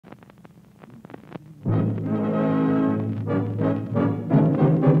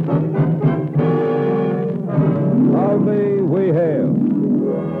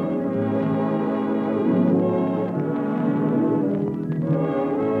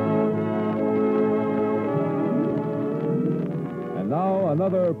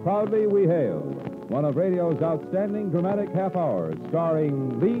another Proudly We Hail, one of radio's outstanding dramatic half hours,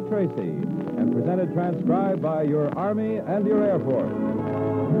 starring Lee Tracy, and presented transcribed by your Army and your Air Force.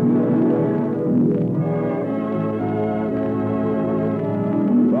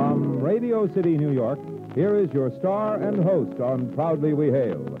 From Radio City, New York, here is your star and host on Proudly We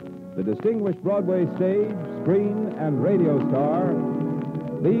Hail, the distinguished Broadway stage, screen, and radio star,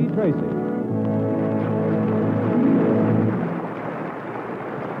 Lee Tracy.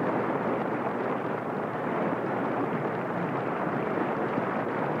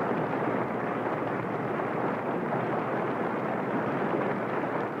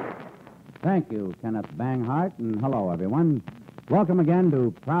 Thank you, Kenneth Banghart, and hello, everyone. Welcome again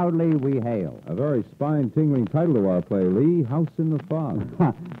to Proudly We Hail. A very spine-tingling title to our play, Lee, House in the Fog.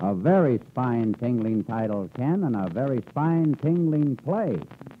 A very spine-tingling title, Ken, and a very spine-tingling play.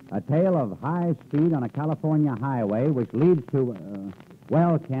 A tale of high speed on a California highway which leads to,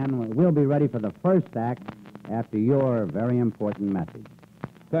 well, Ken, we'll be ready for the first act after your very important message.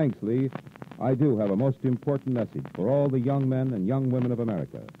 Thanks, Lee. I do have a most important message for all the young men and young women of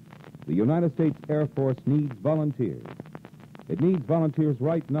America. The United States Air Force needs volunteers. It needs volunteers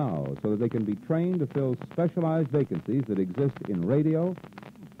right now so that they can be trained to fill specialized vacancies that exist in radio,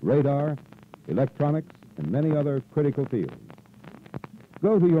 radar, electronics, and many other critical fields.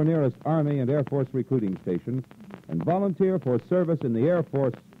 Go to your nearest Army and Air Force recruiting station and volunteer for service in the Air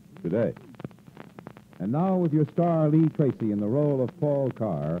Force today. And now, with your star Lee Tracy in the role of Paul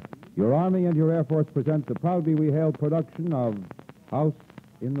Carr, your Army and your Air Force present the Proudly We Hail production of House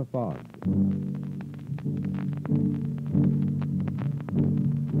in the Fog.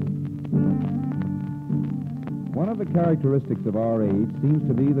 One of the characteristics of our age seems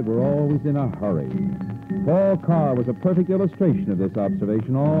to be that we're always in a hurry. Paul Carr was a perfect illustration of this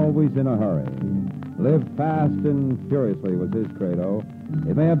observation, always in a hurry. Live fast and furiously was his credo.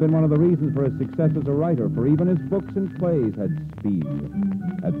 It may have been one of the reasons for his success as a writer, for even his books and plays had speed.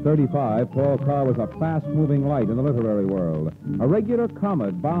 At 35, Paul Carr was a fast-moving light in the literary world, a regular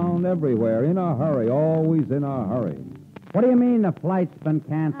comet bound everywhere, in a hurry, always in a hurry. What do you mean the flight's been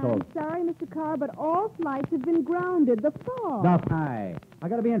canceled? I'm sorry, Mr. Carr, but all flights have been grounded. The fog. Hi. I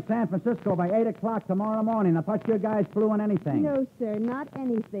got to be in San Francisco by 8 o'clock tomorrow morning. I thought you guys flew in anything. No, sir, not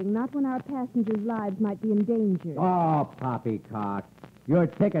anything. Not when our passengers' lives might be in danger. Oh, poppycock. Your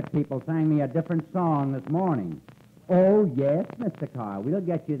ticket people sang me a different song this morning. Oh, yes, Mr. Carr. We'll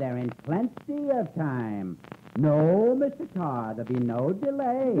get you there in plenty of time. No, Mr. Carr, there'll be no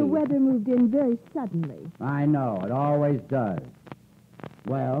delay. The weather moved in very suddenly. I know. It always does.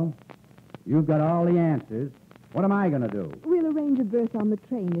 Well, you've got all the answers. What am I going to do? We'll arrange a berth on the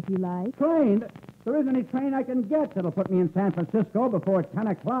train if you like. Train? There isn't any train I can get that'll put me in San Francisco before 10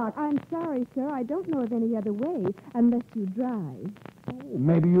 o'clock. I'm sorry, sir. I don't know of any other way, unless you drive. Oh,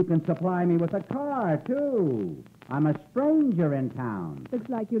 maybe you can supply me with a car, too. I'm a stranger in town. Looks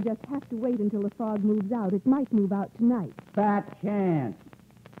like you'll just have to wait until the fog moves out. It might move out tonight. Fat chance.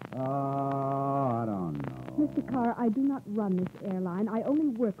 Oh, I don't know. Mr. Carr, I do not run this airline. I only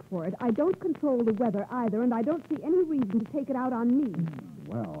work for it. I don't control the weather either, and I don't see any reason to take it out on me.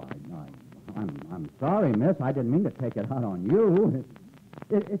 Well, I'm sorry, miss. I didn't mean to take it out on you.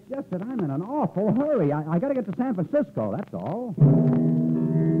 It's just that I'm in an awful hurry. I got to get to San Francisco, that's all.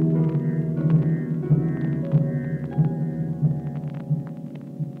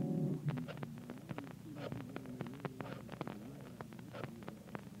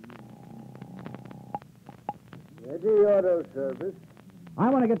 Ready auto service. I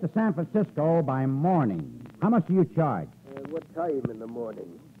want to get to San Francisco by morning. How much do you charge? What time in the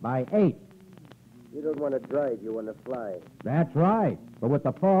morning? By 8. You don't want to drive, you want to fly. That's right. But with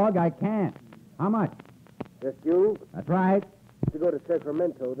the fog, I can't. How much? Just you? That's right. To go to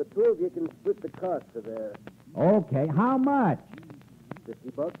Sacramento, the two of you can split the cost of there. Okay. How much?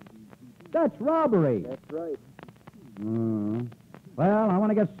 $50? That's robbery. That's right. Well, I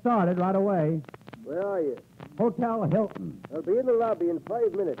want to get started right away. Where are you? Hotel Hilton. I'll be in the lobby in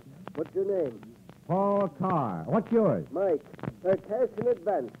 5 minutes. What's your name? Paul Carr. What's yours? Mike. Cash in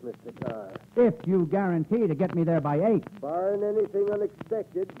advance, Mr. Carr. If you guarantee to get me there by 8. Barring anything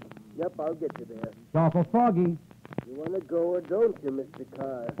unexpected. Yep, I'll get you there. It's awful foggy. You want to go or don't you, Mr.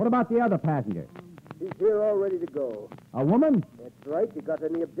 Carr? What about the other passenger? She's here all ready to go. A woman? That's right. You got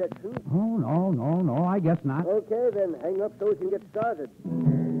any objections? Oh, no, I guess not. Okay, then hang up so we can get started.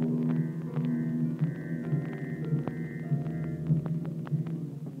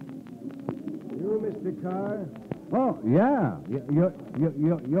 You, Mr. Carr? Oh, yeah.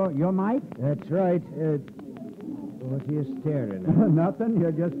 You're Mike? That's right. What are you staring at? Nothing.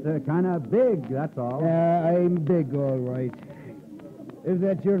 You're just kind of big, that's all. Yeah, I'm big, all right. Is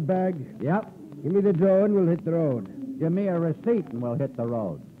that your bag? Yep. Give me the dough and we'll hit the road. Give me a receipt and we'll hit the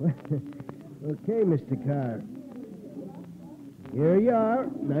road. Okay, Mr. Carr. Here you are,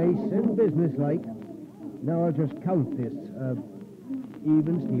 nice and businesslike. Now I'll just count this.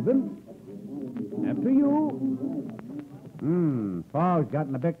 Even, Stephen. After you. Fog's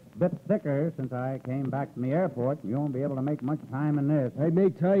gotten a bit thicker since I came back from the airport. You won't be able to make much time in this. I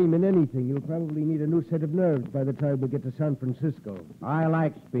make time in anything. You'll probably need a new set of nerves by the time we get to San Francisco. I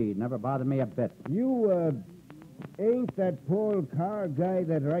like speed. Never bothered me a bit. You, ain't that Paul Carr guy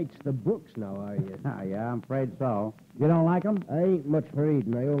that writes the books now, are you? Yeah, I'm afraid so. You don't like 'em? I ain't much for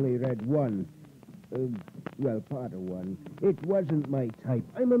reading. I only read one. Part of one. It wasn't my type.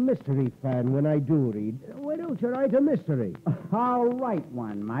 I'm a mystery fan when I do read. Why don't you write a mystery? I'll write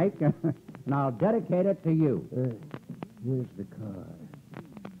one, Mike. And I'll dedicate it to you. Here's the car.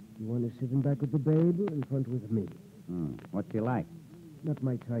 You want to sit in back with the babe or in front with me? What's she like? Not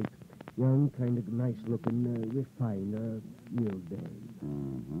my type. Young, kind of nice-looking, refined, real babe.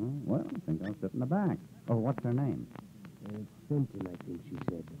 Well, I think I'll sit in the back. Oh, what's her name? Fenton, I think she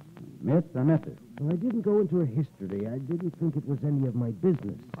said. Miss or Mrs.? Well, I didn't go into her history. I didn't think it was any of my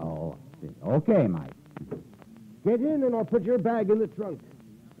business. Oh, I see. Okay, Mike. Get in and I'll put your bag in the trunk.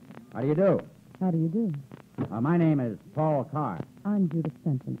 How do you do? How do you do? My name is Paul Carr. I'm Judith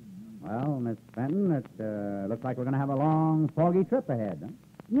Fenton. Well, Miss Fenton, it looks like we're going to have a long, foggy trip ahead. Huh?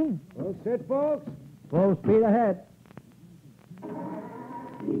 Yes. All set, folks? Full speed ahead.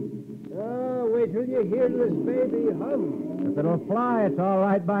 Oh, wait till you hear this baby hum. If it'll fly, it's all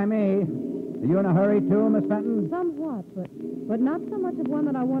right by me. Are you in a hurry, too, Miss Fenton? Somewhat, but not so much of one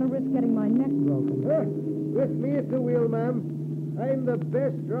that I want to risk getting my neck broken. With me at the wheel, ma'am. I'm the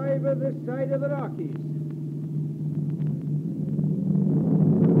best driver this side of the Rockies.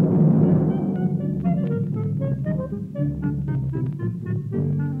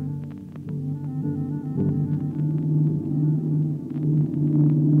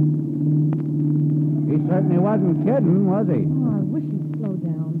 He certainly wasn't kidding, was he? Oh, I wish he'd slow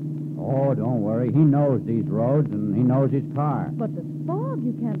down. Oh, don't worry. He knows these roads, and he knows his car. But the fog,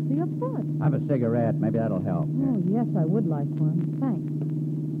 you can't see a foot. Have a cigarette. Maybe that'll help. Oh, yes, I would like one. Thanks.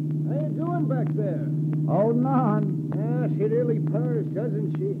 How you doing back there? Holding on. Yeah, she really purrs,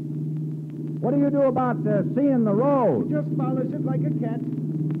 doesn't she? What do you do about seeing the road? Just follows it like a cat.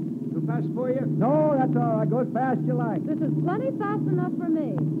 Too fast for you? No, that's all right. Go as fast as you like. This is plenty fast enough for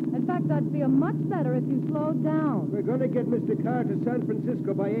me. In fact, I'd feel much better if you slowed down. We're going to get Mr. Carr to San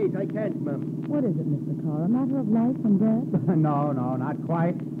Francisco by 8. I can't, ma'am. What is it, Mr. Carr? A matter of life and death? No, not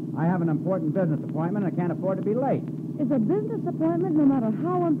quite. I have an important business appointment. I can't afford to be late. Is a business appointment, no matter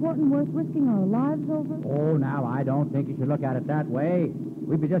how important, worth risking our lives over? Oh, now, I don't think you should look at it that way.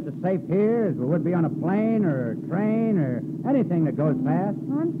 We'd be just as safe here as we would be on a plane or a train or anything that goes fast.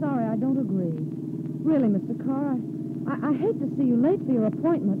 I'm sorry, I don't agree. Really, Mr. Carr, I hate to see you late for your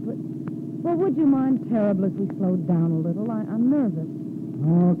appointment, but... Well, would you mind terribly if we slowed down a little? I'm nervous.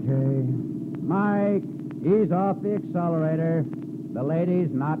 Okay. Mike, ease off the accelerator. The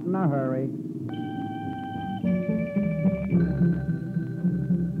lady's not in a hurry.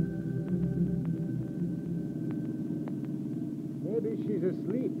 Maybe she's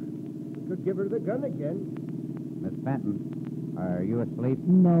asleep. We could give her the gun again. Miss Fenton, are you asleep?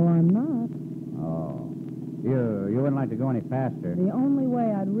 No, I'm not. Oh. You wouldn't like to go any faster. The only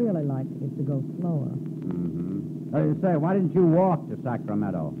way I'd really like is to go slower. Say, why didn't you walk to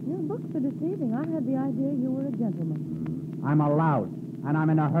Sacramento? Your books are deceiving. I had the idea you were a gentleman. I'm a lout, and I'm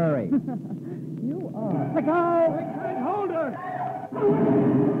in a hurry. You are. Let go! I can't hold her!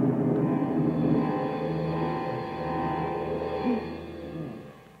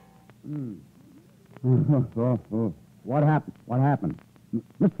 What happened? What happened?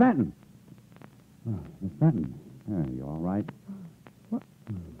 Miss Fenton! Miss Fenton, you all right? What?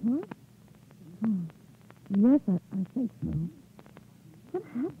 Oh, yes, I think so. What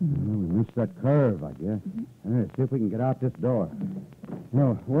happened? We missed that curve, I guess. See if we can get out this door.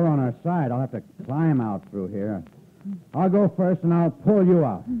 No, we're on our side. I'll have to climb out through here. I'll go first, and I'll pull you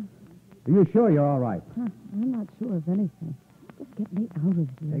out. Are you sure you're all right? I'm not sure of anything. Just get me out of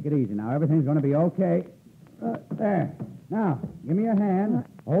here. Take it easy now. Everything's going to be okay. There. Now, give me your hand.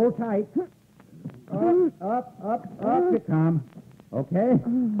 Hold tight. Up you come. Okay? Oh,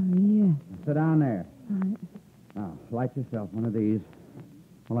 yes. Sit down there. All right. Now, light yourself one of these.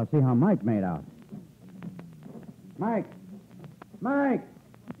 Well, I'll see how Mike made out. Mike! Mike!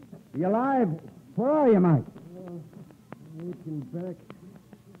 Are you alive? Where are you, Mike? Looking back.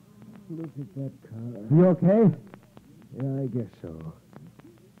 Look at that car. You okay? Yeah, I guess so.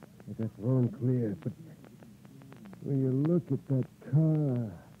 I got thrown clear, but Will you look at that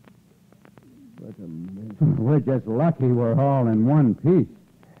car? What a mess. We're just lucky we're all in one piece.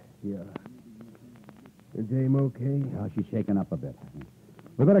 Yeah. The dame okay? Oh, she's shaken up a bit.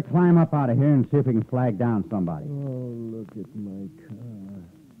 We're going to climb up out of here and see if we can flag down somebody. Oh, look at my car.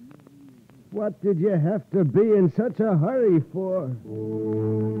 What did you have to be in such a hurry for?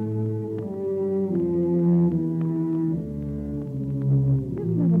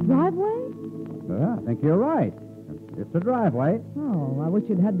 Isn't that a driveway? Yeah, I think you're right. It's a driveway. Oh, I wish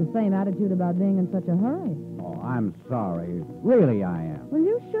you'd had the same attitude about being in such a hurry. Oh, I'm sorry. Really, I am. Well,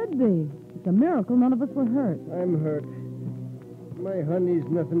 you should be. It's a miracle none of us were hurt. I'm hurt. My honey's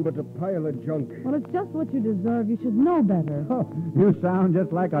nothing but a pile of junk. Well, it's just what you deserve. You should know better. Oh, you sound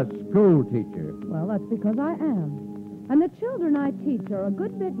just like a school teacher. Well, that's because I am. And the children I teach are a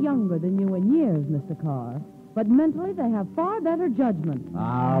good bit younger than you in years, Mr. Carr. But mentally, they have far better judgment.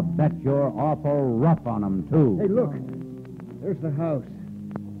 I'll bet you're awful rough on them, too. Hey, look. There's the house.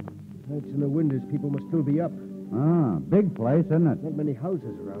 Lights in the windows. People must still be up. Ah, big place, isn't it? Not many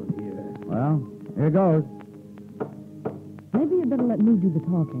houses around here. Well, here goes. Maybe you'd better let me do the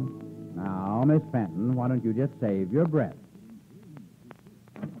talking. Now, Miss Fenton, why don't you just save your breath?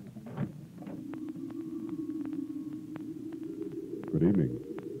 Good evening.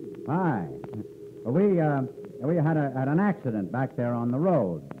 Hi. We had an accident back there on the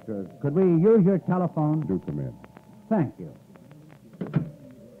road. Could we use your telephone? Do come in. Thank you.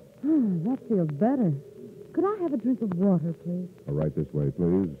 That feels better. Could I have a drink of water, please? Right this way,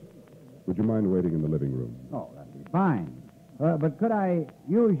 please. Would you mind waiting in the living room? Oh, that'd be fine. But could I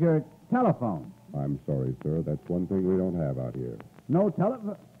use your telephone? I'm sorry, sir. That's one thing we don't have out here. No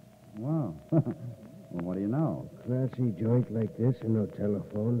telephone? Wow. Well, what do you know? Classy joint like this and no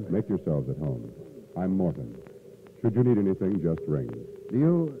telephone. Make yourselves at home. I'm Morton. Should you need anything, just ring. Do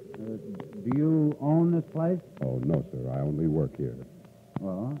you own this place? Oh, no, sir. I only work here.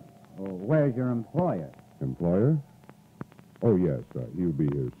 Well, where's your employer? Employer? Oh, yes. He'll be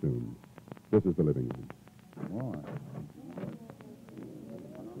here soon. This is the living room. Boy.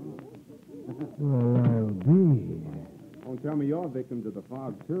 Well, I'll be. Don't tell me you're victims of the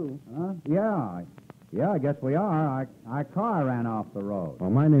fog, too. Huh? Yeah, I guess we are. Our car ran off the road. Well,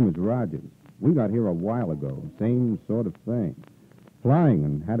 my name is Rogers. We got here a while ago. Same sort of thing. Flying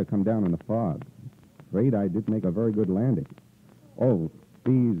and had to come down in the fog. Afraid I didn't make a very good landing. Oh,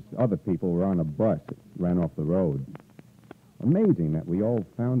 these other people were on a bus that ran off the road. Amazing that we all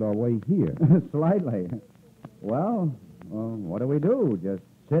found our way here. Slightly. Well, what do we do? Just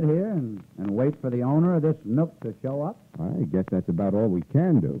sit here and wait for the owner of this nook to show up? I guess that's about all we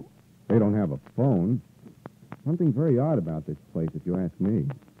can do. They don't have a phone. Something very odd about this place, if you ask me.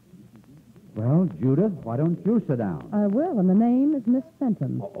 Well, Judith, why don't you sit down? I will, and the name is Miss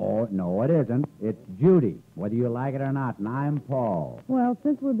Fenton. Oh, no, it isn't. It's Judy, whether you like it or not, and I'm Paul. Well,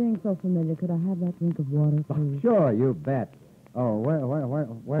 since we're being so familiar, could I have that drink of water, please? Sure, you bet. Oh,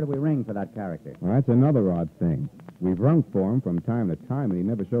 where do we ring for that character? Well, that's another odd thing. We've rung for him from time to time, and he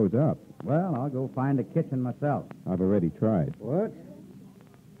never shows up. Well, I'll go find a kitchen myself. I've already tried. What?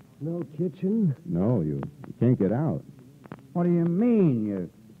 No kitchen? No, you can't get out. What do you mean you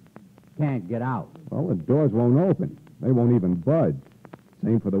can't get out? Well, the doors won't open. They won't even budge.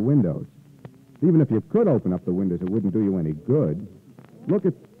 Same for the windows. Even if you could open up the windows, it wouldn't do you any good. Look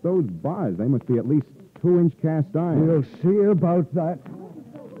at those bars. They must be at least 2-inch cast iron. We'll see about that.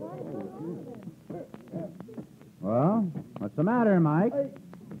 Well, what's the matter, Mike?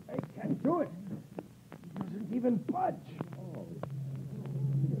 I can't do it. Doesn't even budge.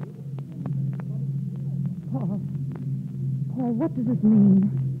 Paul, what does this mean?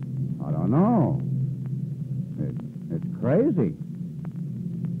 I don't know. It's crazy.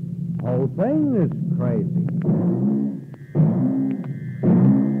 The whole thing is crazy.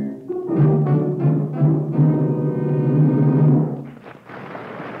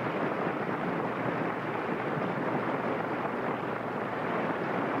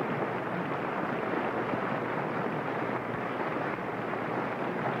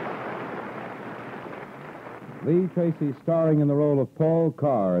 Lee Tracy, starring in the role of Paul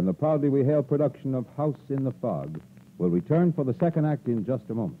Carr in the proudly we hail production of House in the Fog, will return for the second act in just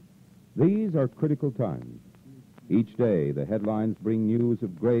a moment. These are critical times. Each day, the headlines bring news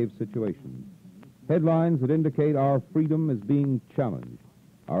of grave situations. Headlines that indicate our freedom is being challenged,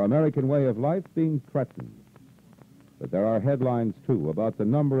 our American way of life being threatened. But there are headlines, too, about the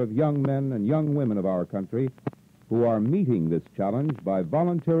number of young men and young women of our country who are meeting this challenge by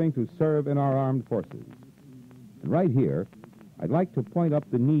volunteering to serve in our armed forces. And right here, I'd like to point up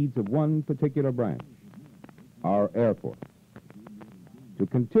the needs of one particular branch, our Air Force. To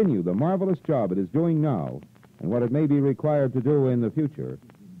continue the marvelous job it is doing now, and what it may be required to do in the future,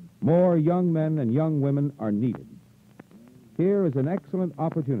 more young men and young women are needed. Here is an excellent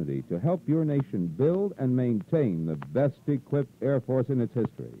opportunity to help your nation build and maintain the best-equipped Air Force in its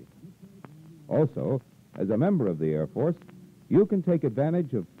history. Also, as a member of the Air Force, you can take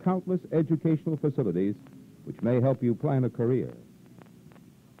advantage of countless educational facilities which may help you plan a career.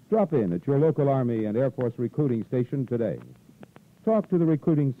 Drop in at your local Army and Air Force recruiting station today. Talk to the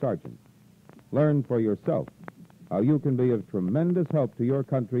recruiting sergeant. Learn for yourself how you can be of tremendous help to your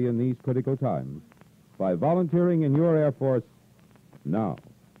country in these critical times by volunteering in your Air Force now.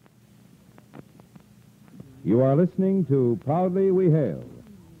 You are listening to Proudly We Hail.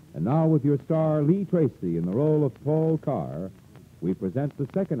 And now with your star, Lee Tracy, in the role of Paul Carr, we present the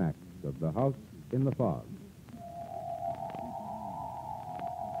second act of The House in the Fog.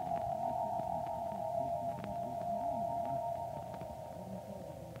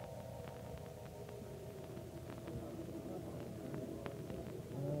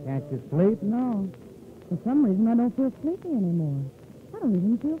 Can't you sleep? No. For some reason, I don't feel sleepy anymore. I don't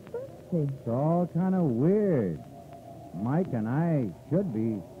even feel thirsty. It's all kind of weird. Mike and I should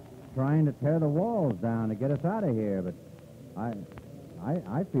be trying to tear the walls down to get us out of here, but I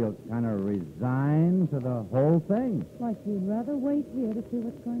feel kind of resigned to the whole thing. Like you'd rather wait here to see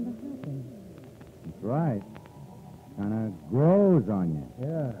what's going to happen. That's right. Kind of grows on you.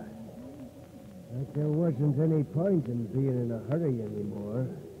 Yeah. Like there wasn't any point in being in a hurry anymore.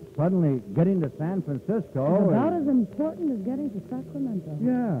 Suddenly, getting to San Francisco... It's about as important as getting to Sacramento.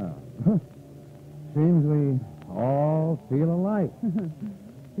 Yeah. Seems we all feel alike.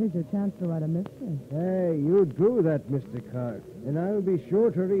 Here's your chance to write a mystery. Hey, you drew that, Mr. Carr, and I'll be sure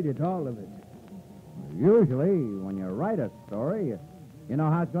to read it, all of it. Usually, when you write a story, you know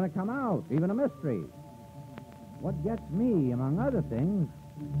how it's going to come out, even a mystery. What gets me, among other things,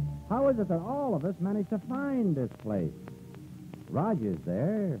 how is it that all of us managed to find this place? Roger's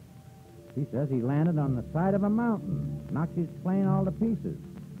there. He says he landed on the side of a mountain, knocked his plane all to pieces.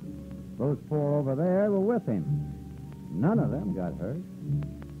 Those four over there were with him. None of them got hurt.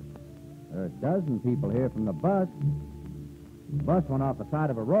 There are a dozen people here from the bus. The bus went off the side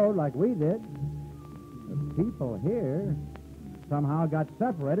of a road like we did. The people here somehow got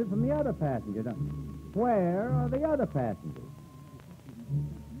separated from the other passengers. Where are the other passengers?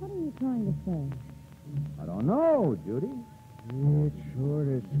 What are you trying to say? I don't know, Judy. It sure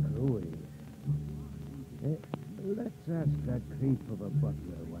is screwy. Let's ask that creep of a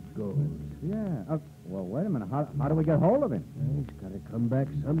butler what goes. Yeah. Well, wait a minute. How do we get hold of him? He's got to come back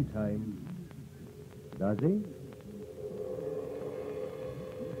sometime. Does he?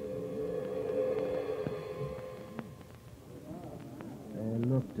 Hey,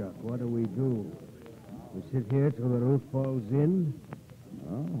 look, Doc, what do? We sit here till the roof falls in?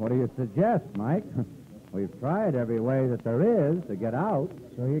 Well, what do you suggest, Mike? We've tried every way that there is to get out.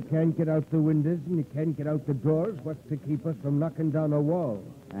 So you can't get out the windows and you can't get out the doors. What's to keep us from knocking down a wall?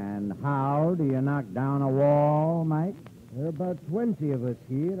 And how do you knock down a wall, Mike? There are about 20 of us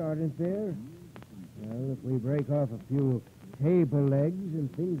here, aren't there? Well, if we break off a few table legs and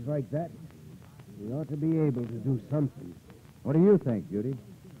things like that, we ought to be able to do something. What do you think, Judy?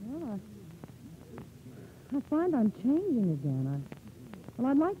 Well, I find I'm changing again. Well,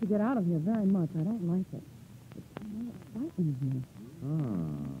 I'd like to get out of here very much. I don't like it. Well, it frightens me.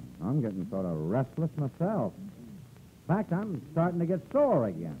 I'm getting sort of restless myself. In fact, I'm starting to get sore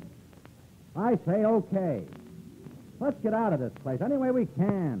again. I say, okay. Let's get out of this place any way we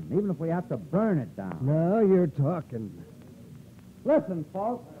can, even if we have to burn it down. Now you're talking. Listen,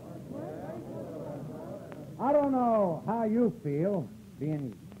 folks. I don't know how you feel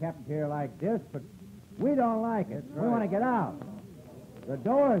being kept here like this, but we don't like it. We want to get out. The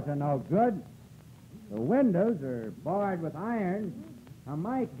doors are no good. The windows are barred with iron. Now,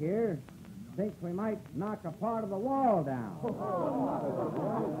 Mike here thinks we might knock a part of the wall down.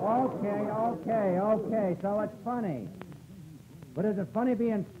 Okay. So it's funny. But is it funny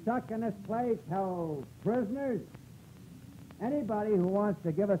being stuck in this place, held prisoners? Anybody who wants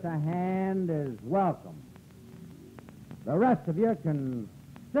to give us a hand is welcome. The rest of you can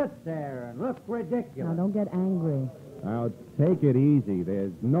sit there and look ridiculous. Now, don't get angry. Now, take it easy.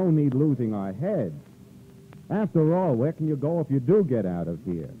 There's no need losing our heads. After all, where can you go if you do get out of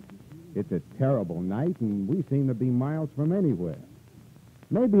here? It's a terrible night, and we seem to be miles from anywhere.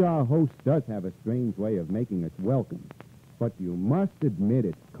 Maybe our host does have a strange way of making us welcome, but you must admit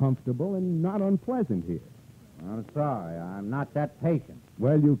it's comfortable and not unpleasant here. I'm sorry. I'm not that patient.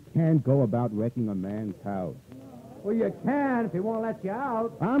 Well, you can't go about wrecking a man's house. Well, you can if he won't let you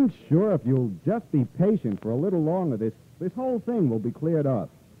out. I'm sure if you'll just be patient for a little longer, this whole thing will be cleared up.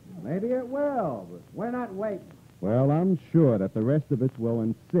 Maybe it will, but we're not waiting. Well, I'm sure that the rest of us will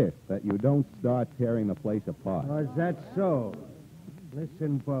insist that you don't start tearing the place apart. Oh, is that so?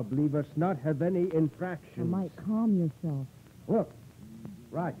 Listen, Bub, leave us not have any You infractions. might calm yourself. Look,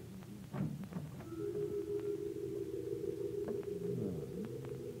 Roger.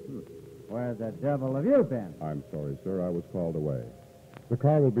 Where the devil have you been? I'm sorry, sir. I was called away. The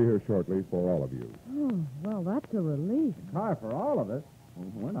car will be here shortly for all of you. Oh, well, that's a relief. Car for all of us.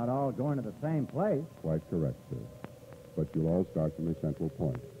 We're not all going to the same place. Quite correct, sir. But you'll all start from a central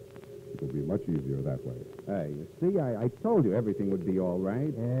point. It'll be much easier that way. Hey, you see, I told you everything would be all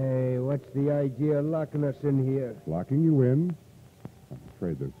right. Hey, what's the idea of locking us in here? Locking you in? I'm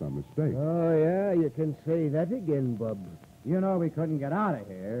afraid there's some mistake. Oh, yeah, you can say that again, Bub. You know we couldn't get out of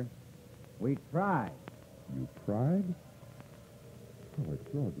here. We tried. You tried? Oh,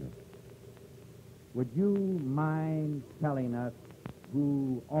 extraordinary. Would you mind telling us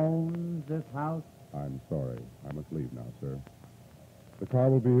who owns this house? I'm sorry. I must leave now, sir. The car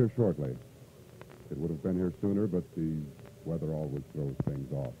will be here shortly. It would have been here sooner, but the weather always throws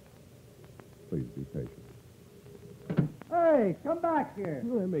things off. Please be patient. Hey, come back here.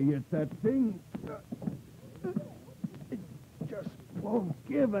 Let me get that thing. It just won't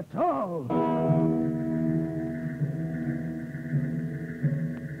give at all.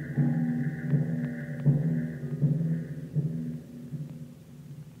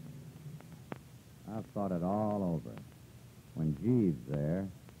 I've thought it all over. When Jeeves there,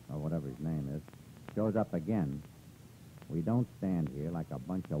 or whatever his name is, shows up again, we don't stand here like a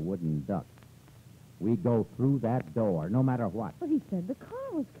bunch of wooden ducks. We go through that door, no matter what. But he said the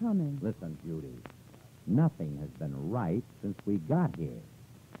car was coming. Listen, Judy, nothing has been right since we got here.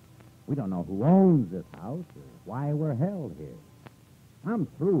 We don't know who owns this house or why we're held here. I'm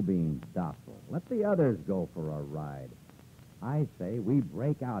through being docile. Let the others go for a ride. I say we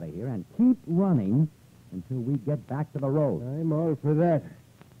break out of here and keep running until we get back to the road. I'm all for that.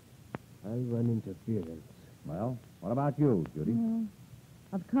 I'll run interference. Well, what about you, Judy? Well,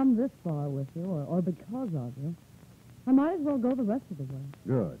 I've come this far with you, or because of you. I might as well go the rest of the way.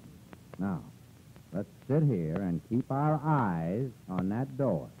 Good. Now, let's sit here and keep our eyes on that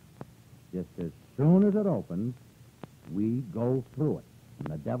door. Just as soon as it opens, we go through it,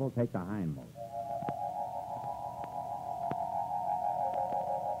 and the devil take the hindmost.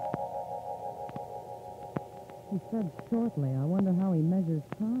 He said shortly. I wonder how he measures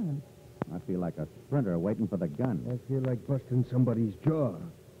time. I feel like a sprinter waiting for the gun. I feel like busting somebody's jaw.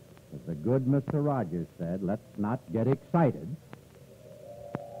 As the good Mr. Rogers said, let's not get excited.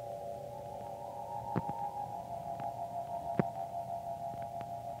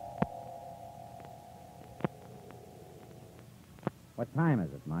 What time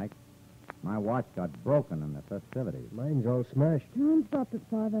is it, Mike? My watch got broken in the festivities. Mine's all smashed. Time stopped at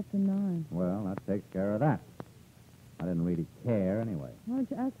 5 after 9. Well, that takes care of that. I didn't really care anyway. Why don't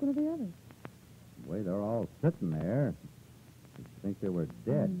you ask one of the others? The way they're all sitting there, you'd think they were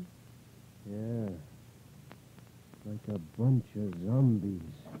dead. Yeah. Like a bunch of zombies.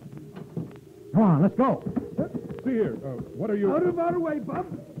 Come on, let's go. See here. What are you... Out of our way, Bub.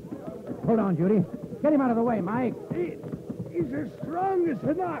 Hold on, Judy. Get him out of the way, Mike. He's as strong as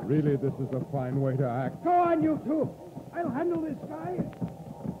an ox. Really, this is a fine way to act. Go on, you two. I'll handle this guy.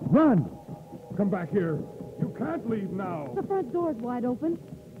 Run! Come back here. You can't leave now. The front door's wide open.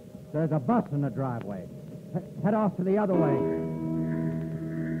 There's a bus in the driveway. Head off to the other way.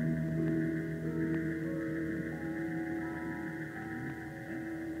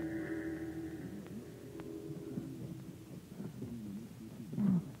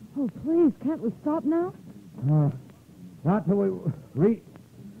 Oh, please, can't we stop now? Not till we reach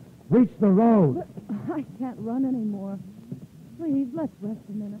the road. But I can't run anymore. Please, let's rest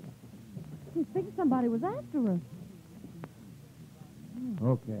a minute. We think somebody was after us.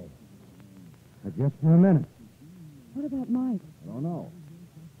 Okay. Just for a minute. What about Mike? I don't know.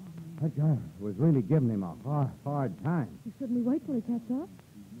 That guy was really giving him a hard time. Shouldn't we wait till he catch up?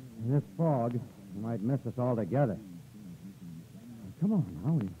 In this fog, he might miss us altogether. Come on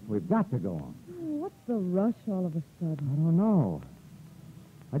now. We've got to go on. Oh, what's the rush all of a I sudden? don't know.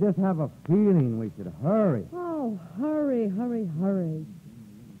 I just have a feeling we should hurry. Oh, hurry, hurry, hurry.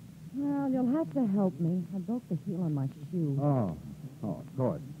 Well, you'll have to help me. I broke the heel on my shoe. Oh, of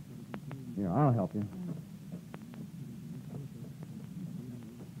course. Here, I'll help you.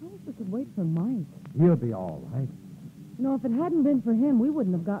 I wish we could wait for Mike. He'll be all right. You know, if it hadn't been for him, we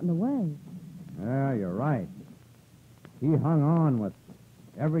wouldn't have gotten away. Yeah, you're right. He hung on with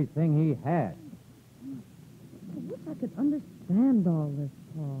everything he had. I wish I could understand all this,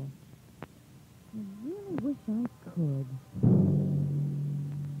 Paul. I really wish I could.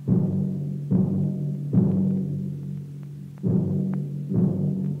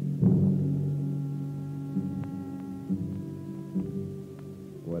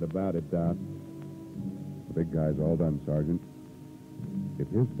 got it, Doc. The big guy's all done, Sergeant. If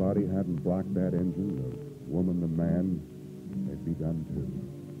his body hadn't blocked that engine, the woman, the man, they'd be done, too.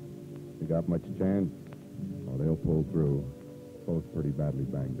 You got much chance? Oh, they'll pull through. Both pretty badly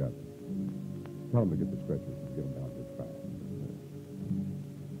banged up. Tell them to get the stretchers and get them down here fast.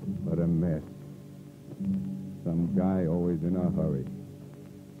 What a mess. Some guy always in a hurry.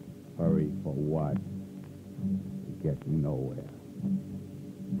 Hurry for what? To get nowhere.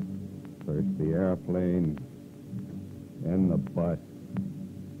 First the airplane, then the bus,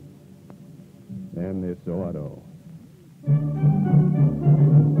 then this auto.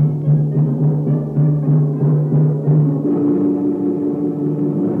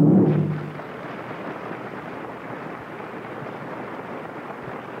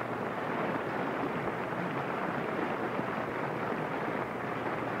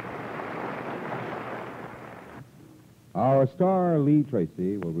 Our star, Lee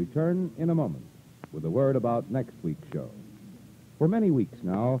Tracy, will return in a moment with a word about next week's show. For many weeks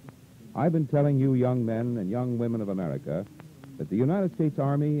now, I've been telling you young men and young women of America that the United States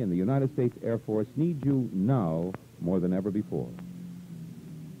Army and the United States Air Force need you now more than ever before.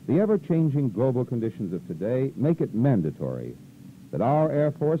 The ever-changing global conditions of today make it mandatory that our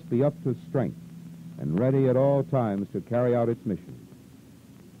Air Force be up to strength and ready at all times to carry out its mission.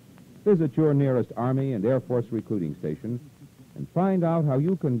 Visit your nearest Army and Air Force recruiting station and find out how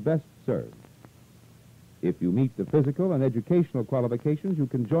you can best serve. If you meet the physical and educational qualifications, you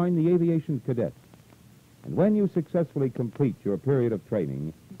can join the aviation cadets. And when you successfully complete your period of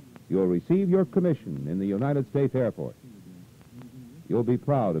training, you'll receive your commission in the United States Air Force. You'll be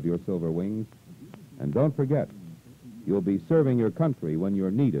proud of your silver wings. And don't forget, you'll be serving your country when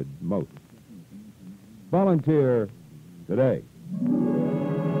you're needed most. Volunteer today.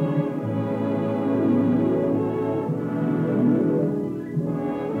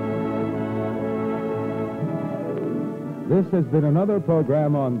 This has been another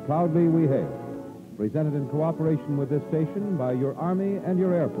program on Proudly We Hail, presented in cooperation with this station by your Army and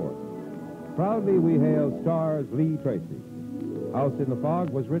your Air Force. Proudly We Hail stars Lee Tracy. House in the Fog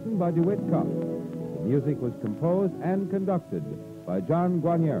was written by DeWitt Cox. The music was composed and conducted by John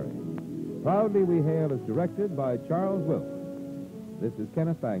Guarnieri. Proudly We Hail is directed by Charles Wilson. This is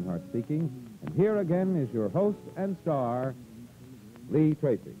Kenneth Banghart speaking, and here again is your host and star, Lee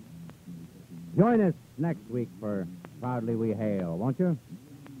Tracy. Join us next week for Proudly We Hail, won't you?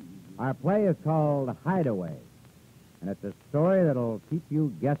 Our play is called Hideaway, and it's a story that'll keep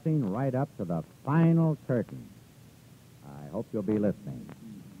you guessing right up to the final curtain. I hope you'll be listening.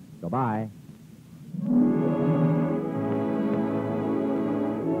 Goodbye.